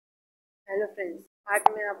Hello friends, आज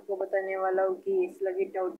मैं आपको बताने वाला हूँ कि स्लग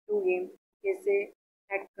इट आउट 2 गेम कैसे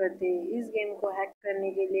हैक करते हैं। इस गेम को हैक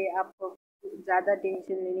करने के लिए आपको ज़्यादा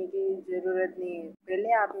टेंशन लेने की ज़रूरत नहीं है।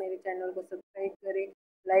 पहले आप मेरे चैनल को सब्सक्राइब करें,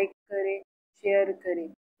 लाइक करें, शेयर करें।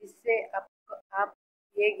 इससे आप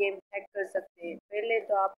ये गेम हैक कर सकते हैं। पहले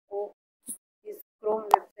तो आपको इस क्रोम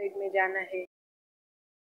वेबसाइट में जाना है।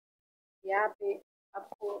 यहाँ पे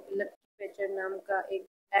आपको लकी फैचर नाम का एक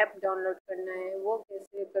ऐप डाउनलोड करना है। वो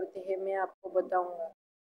कैसे करते हैं मैं आपको बताऊंगा।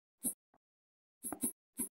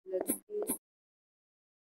 लकी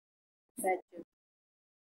फैचर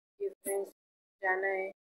ये फ्रेंड्स जाना है।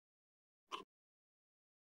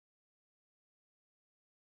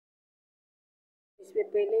 इससे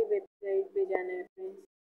पहले वेबसाइट पे जाना है फ्रेंड्स।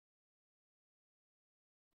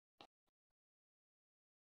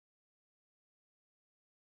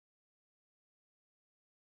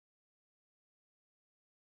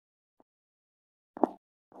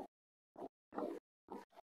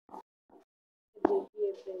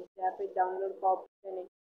 देखिए फ्रेंड्स, यहाँ पे डाउनलोड का ऑप्शन है,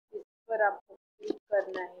 इस पर आपको क्लिक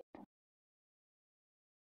करना है।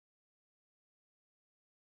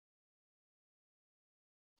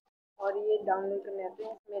 और ये डाउनलोड करना है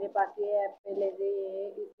फ्रेंड्स। मेरे पास ये ऐप पहले से ही है,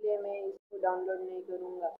 इसलिए मैं इसको डाउनलोड नहीं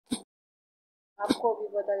करूँगा। आपको भी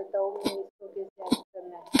बता देता हूँ मैं इसको कैसे ऐड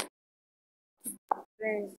करना है।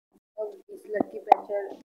 फ्रेंड्स, अब इस लकी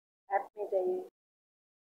फैचर ऐप में जाइए।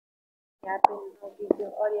 यहाँ पे नो कीजिए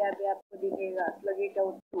और यहाँ पे आपको दिखेगा प्लग इट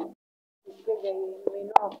आउट टू। इस पे जाइए,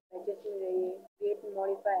 मेनू ऑफ पैकेज में जाइए, क्रिएट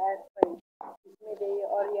मॉडिफाई ऐप फाइल, इसमें जाइए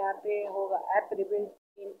और यहाँ पे होगा ऐप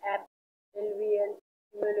रिबिल्ड इन ऐप LVL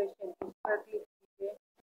सिमुलेशन। इस पर क्लिक कीजिए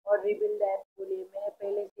और रिबिल्ड ऐप बोलिए। मैंने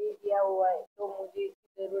पहले से ही किया हुआ है तो मुझे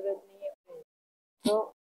इसकी ज़रूरत नहीं है फ्रेंड्स। तो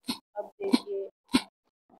अब देखिए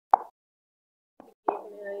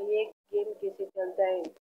ये गेम कैसे चलता है।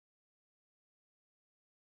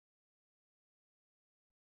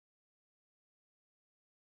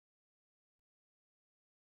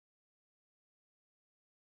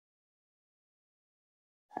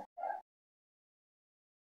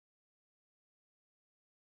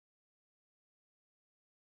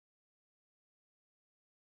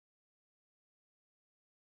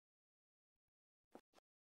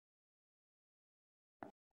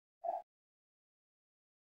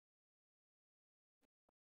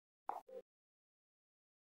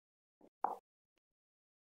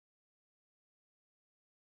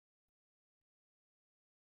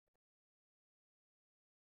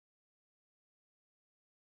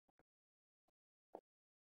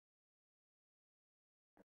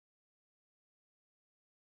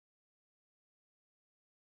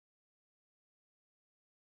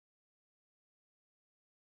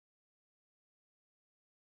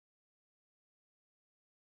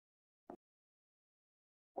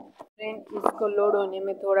 फ्रेंड्स, इसको लोड होने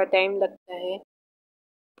में थोड़ा टाइम लगता है।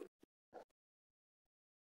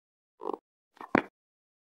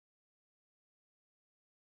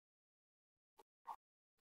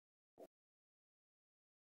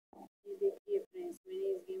 ये देखिए फ्रेंड्स,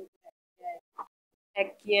 मैंने इस गेम को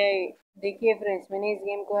हैक किया है। देखिए फ्रेंड्स, मैंने इस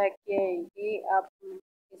गेम को हैक किया है। ये आप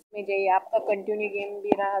इसमें जाइए, आपका कंटिन्यू गेम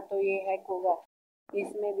भी रहा तो ये हैक होगा।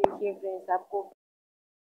 इसमें देखिए फ्रेंड्स, आपको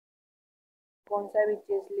कौन सा भी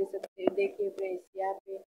चीज़ ले सकते हैं। देखिए फ्रेंड्स, यहाँ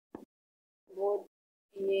पे बहुत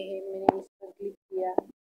ये है, मैंने इस पर क्लिक किया,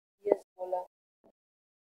 यस बोला।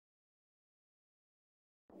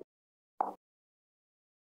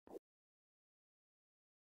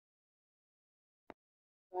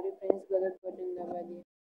 सॉरी फ्रेंड्स, गलत बटन दबा दिया।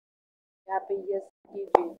 यहाँ पे यस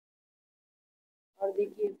कीजिए और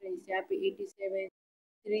देखिए फ्रेंड्स, यहाँ पे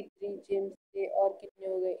 8733 जेम्स थे और कितने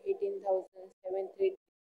हो गए 18,733।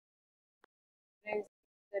 फ्रेंड्स,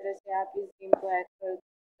 इस तरह से आप इस गेम को हैक कर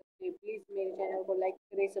सकते हैं। प्लीज़ मेरे चैनल को लाइक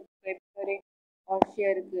करें, सब्सक्राइब करें और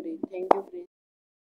शेयर करें। Thank you friends.